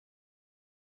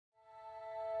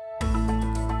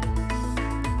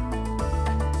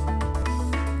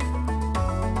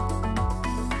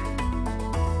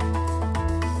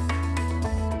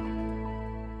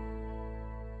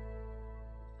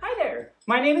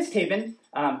My name is Tabin.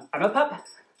 I'm a pup.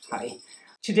 Hi.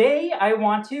 Today I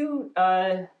want to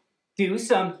do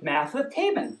some math with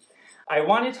Tabin. I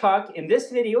want to talk in this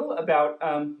video about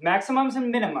maximums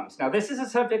and minimums. Now this is a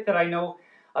subject that I know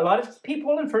a lot of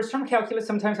people in first term calculus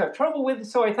sometimes have trouble with,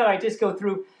 so I thought I'd just go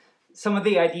through some of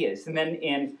the ideas. And then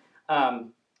in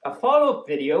a follow-up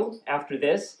video after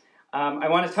this, I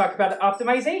want to talk about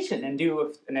optimization and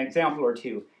do an example or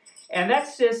two. And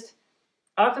that's just,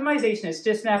 optimization is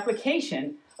just an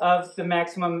application of the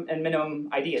maximum and minimum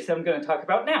ideas that I'm going to talk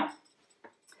about now.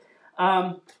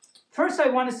 First I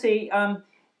want to say a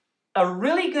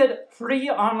really good free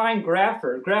online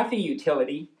graphing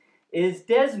utility is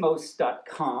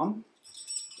desmos.com.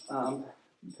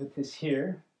 Put this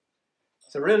here.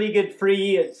 It's a really good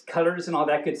free, it's colors and all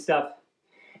that good stuff.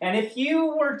 And if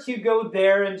you were to go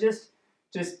there and just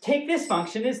take this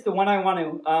function, is the one I want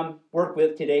to work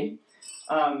with today.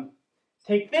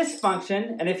 Take this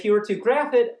function, and if you were to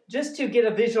graph it, just to get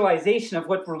a visualization of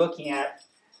what we're looking at,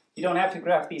 you don't have to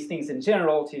graph these things in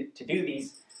general to do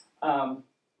these,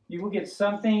 you will get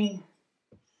something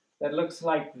that looks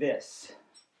like this.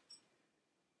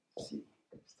 Let's see,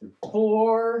 goes through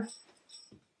 4,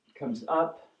 comes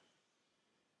up,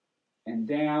 and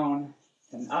down,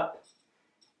 and up,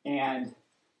 and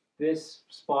this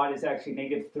spot is actually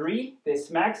 -3. This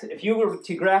max, if you were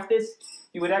to graph this,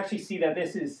 you would actually see that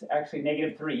this is actually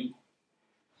 -3.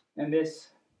 And this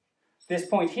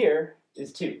point here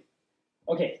is 2.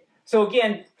 Okay, so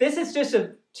again, this is just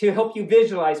to help you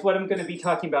visualize what I'm going to be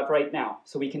talking about right now,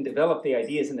 so we can develop the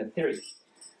ideas in the theory.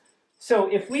 So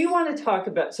if we want to talk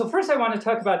about, so first I want to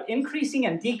talk about increasing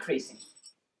and decreasing.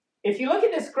 If you look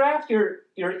at this graph, you're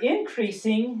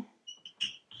increasing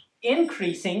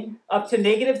up to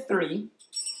 -3,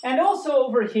 and also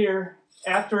over here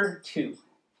after 2.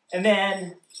 And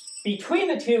then between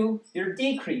the two, you're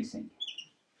decreasing.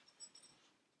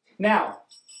 Now,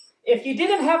 if you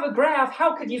didn't have a graph,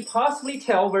 how could you possibly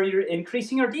tell where you're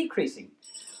increasing or decreasing?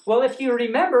 Well, if you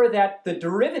remember that the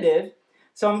derivative,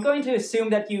 so I'm going to assume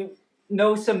that you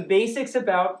know some basics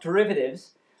about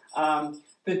derivatives.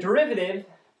 The derivative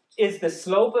is the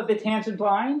slope of the tangent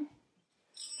line.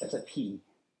 That's a P.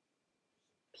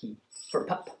 P for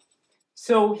pup.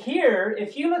 So here,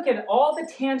 if you look at all the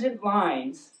tangent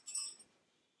lines,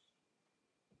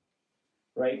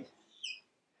 right?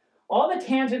 All the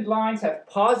tangent lines have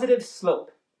positive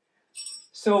slope.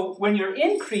 So when you're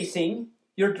increasing,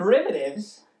 your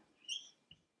derivatives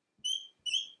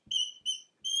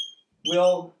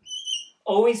will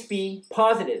always be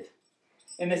positive.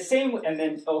 In the same way, and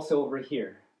then also over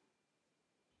here,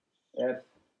 f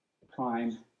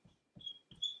prime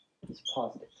is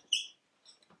positive.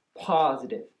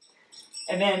 Positive.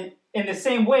 And then in the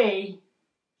same way,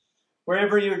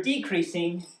 wherever you're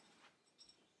decreasing,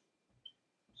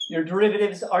 your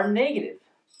derivatives are negative.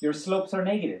 Your slopes are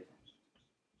negative.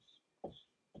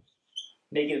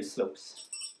 Negative slopes.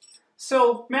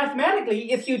 So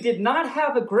mathematically, if you did not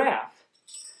have a graph,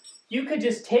 you could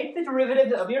just take the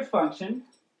derivative of your function,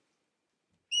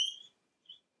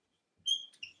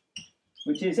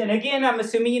 which is, and again, I'm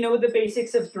assuming you know the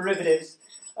basics of derivatives.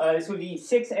 This would be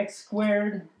 6x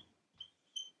squared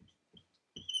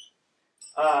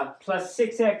plus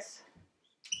 6x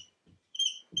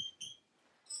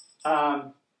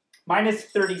minus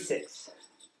 36.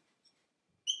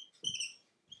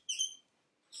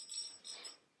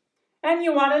 And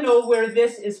you want to know where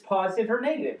this is positive or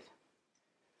negative.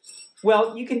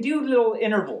 Well, you can do little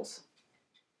intervals.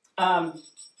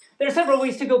 There are several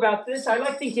ways to go about this. I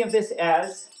like thinking of this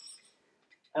as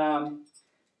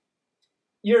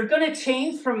you're going to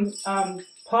change from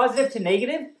positive to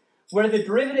negative where the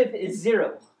derivative is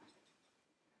 0.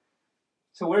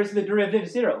 So where's the derivative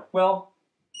 0? Well,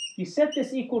 you set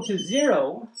this equal to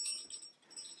 0,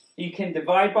 you can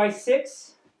divide by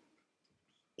 6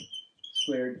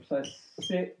 squared plus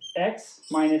 6x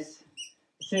minus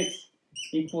 6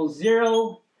 equals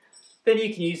 0. Then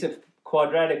you can use a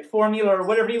quadratic formula or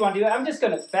whatever you want to do. I'm just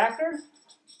going to factor.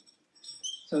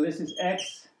 So this is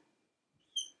x,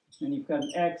 and you've got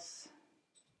an x.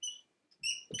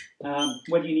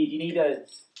 What do you need? You need a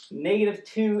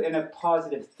 -2 and a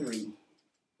 +3.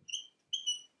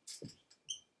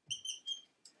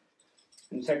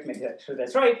 And check to make sure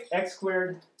that's right. X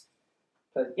squared,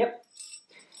 yep.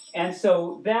 And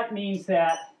so that means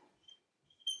that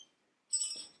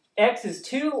x is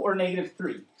 2 or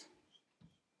 -3.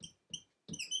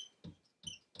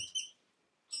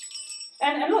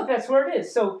 And look, that's where it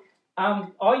is. So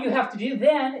all you have to do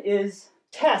then is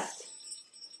test.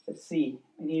 Let's see,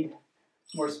 I need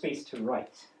more space to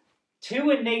write.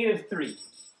 2 and -3.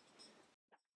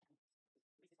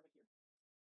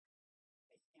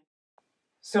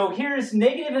 So here's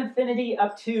negative infinity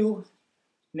up to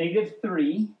negative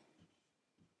 3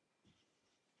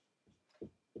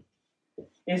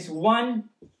 is one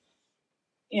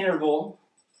interval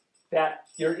that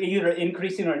you're either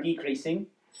increasing or decreasing.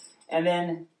 And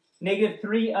then negative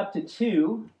 3 up to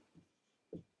 2,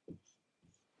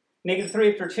 negative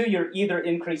 3 up to 2, you're either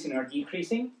increasing or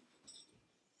decreasing.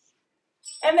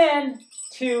 And then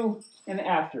 2 and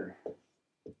after.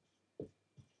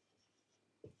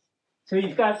 So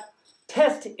you've got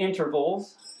test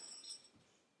intervals.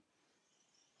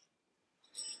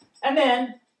 And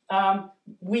then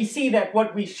we see that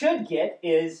what we should get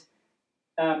is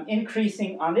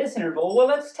increasing on this interval. Well,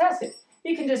 let's test it.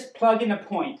 You can just plug in a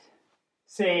point.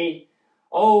 Say,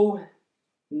 oh,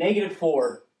 negative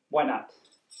 4. Why not?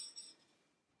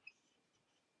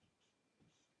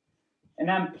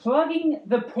 And I'm plugging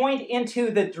the point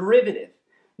into the derivative,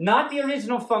 not the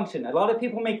original function. A lot of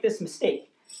people make this mistake.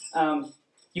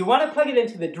 You want to plug it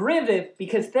into the derivative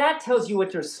because that tells you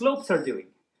what your slopes are doing,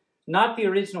 not the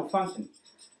original function.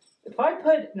 If I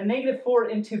put the negative 4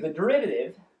 into the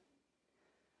derivative,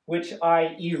 which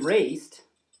I erased,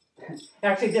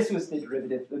 actually this was the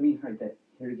derivative. Let me write that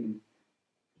here again.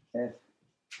 F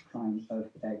prime of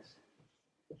x.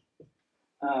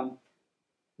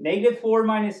 Negative 4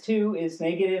 minus 2 is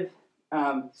negative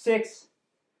 6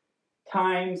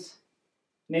 times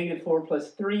negative 4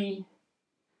 plus 3.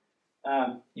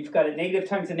 You've got a negative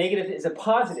times a negative is a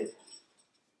positive.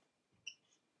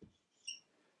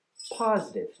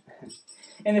 Positive.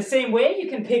 In the same way, you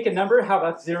can pick a number. How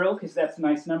about 0? Because that's a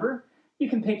nice number. You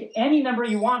can pick any number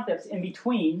you want that's in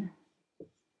between.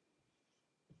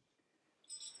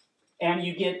 And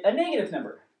you get a negative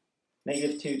number.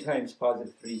 Negative 2 times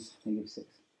positive 3 is negative 6.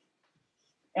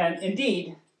 And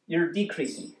indeed, you're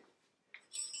decreasing.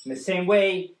 In the same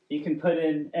way, you can put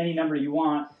in any number you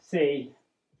want, say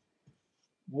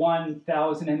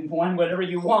 1001, whatever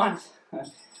you want,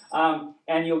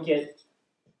 and you'll get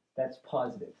that's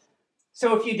positive.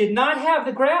 So if you did not have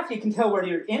the graph, you can tell where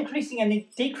you're increasing and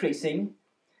decreasing.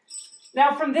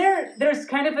 Now from there, there's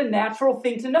kind of a natural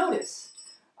thing to notice.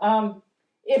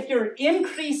 If you're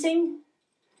increasing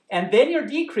and then you're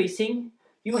decreasing,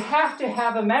 you have to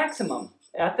have a maximum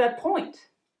at that point.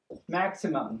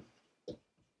 Maximum.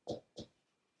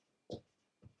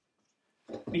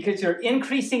 Because you're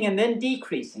increasing and then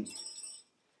decreasing.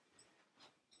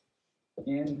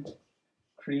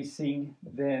 Increasing,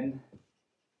 then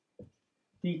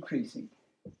decreasing.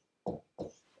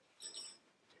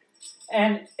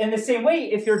 And in the same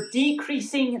way, if you're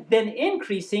decreasing, then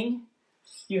increasing,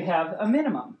 you have a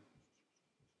minimum.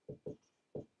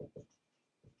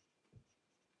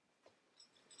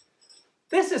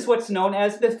 This is what's known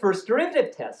as the first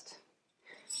derivative test.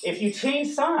 If you change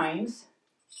signs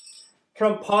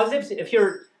from positives, if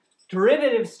your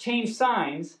derivatives change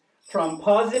signs from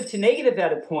positive to negative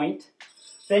at a point,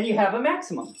 then you have a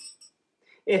maximum.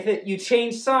 If you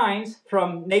change signs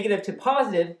from negative to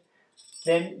positive,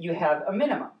 then you have a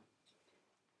minimum.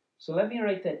 So let me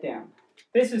write that down.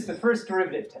 This is the first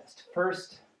derivative test.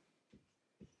 First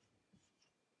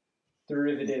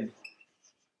derivative.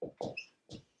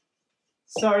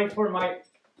 Sorry for my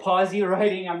pausey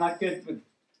writing. I'm not good with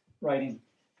writing.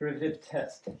 Derivative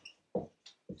test.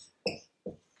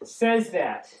 It says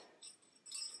that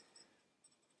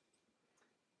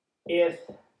if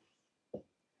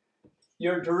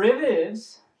your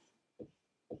derivatives,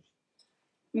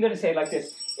 I'm going to say it like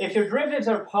this. If your derivatives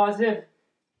are positive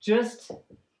just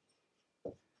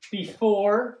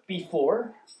before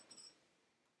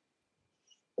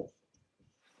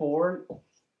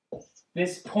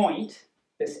this point,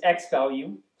 this x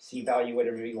value, c value,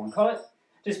 whatever you want to call it,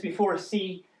 just before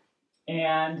c,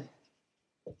 and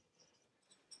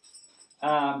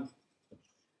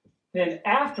then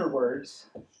afterwards,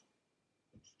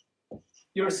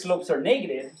 your slopes are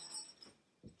negative,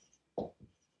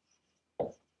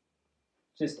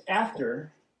 just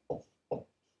after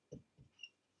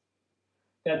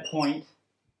that point,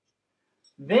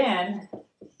 then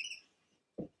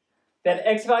that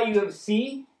x value of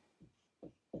c,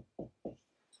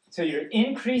 so you're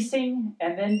increasing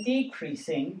and then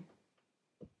decreasing,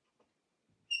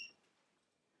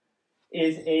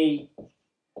 is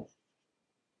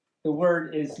the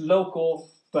word is local,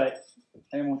 but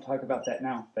I won't talk about that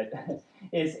now, but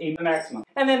is a maximum.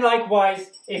 And then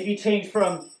likewise, if you change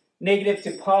from negative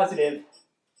to positive,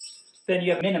 then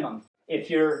you have minimum. If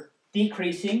you're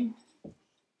decreasing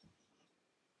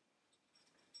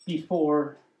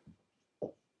before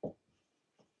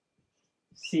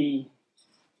C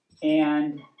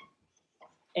and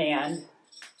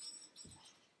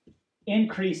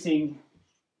increasing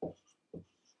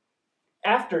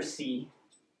after C,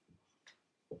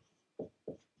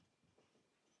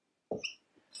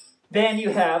 then you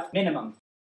have minimum.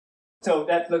 So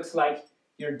that looks like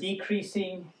you're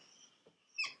decreasing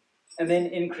and then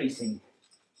increasing.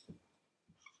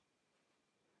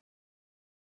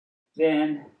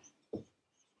 Then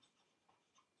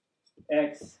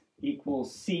x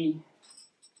equals C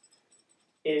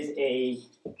is a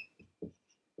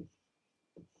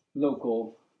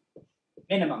local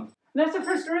minimum. And that's the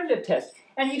first derivative test.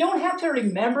 And you don't have to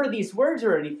remember these words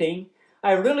or anything.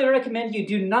 I really recommend you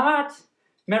do not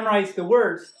memorize the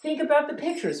words. Think about the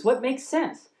pictures. What makes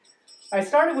sense? I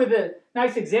started with a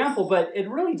nice example, but it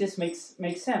really just makes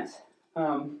sense.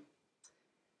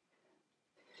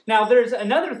 Now, there's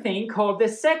another thing called the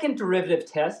second derivative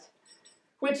test,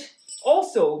 which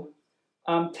also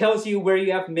tells you where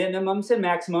you have minimums and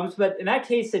maximums, but in that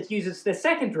case, it uses the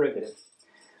second derivative.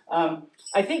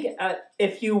 I think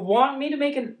if you want me to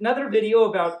make another video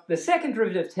about the second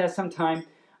derivative test sometime,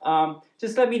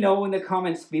 just let me know in the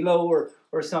comments below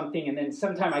or something, and then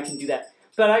sometime I can do that.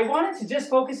 But I wanted to just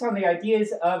focus on the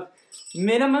ideas of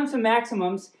minimums and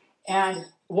maximums and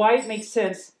why it makes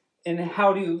sense and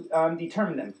how to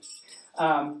determine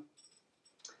them.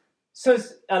 So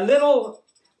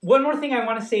one more thing I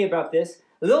want to say about this,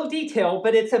 a little detail,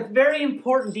 but it's a very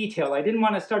important detail. I didn't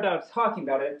want to start out talking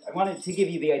about it. I wanted to give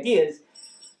you the ideas.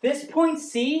 This point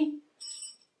C,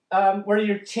 where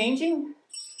you're changing,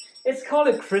 it's called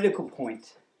a critical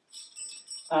point.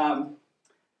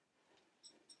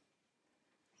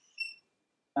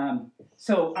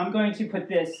 So I'm going to put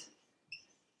this,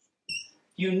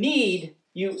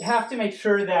 you have to make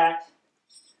sure that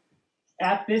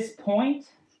at this point,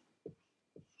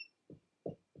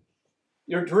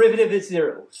 your derivative is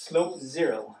 0, slope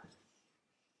 0.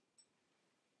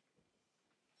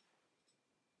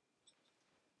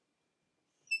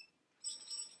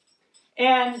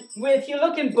 And if you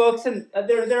look in books, and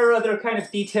there are other kind of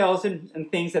details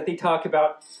and things that they talk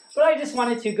about, but I just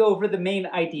wanted to go over the main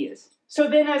ideas. So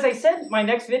then, as I said, my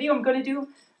next video I'm going to do,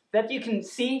 that you can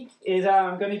see, is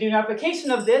I'm going to do an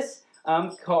application of this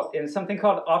in something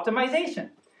called optimization.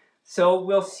 So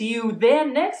we'll see you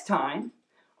then next time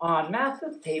on Math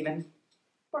with Taman.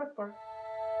 Bark, bark.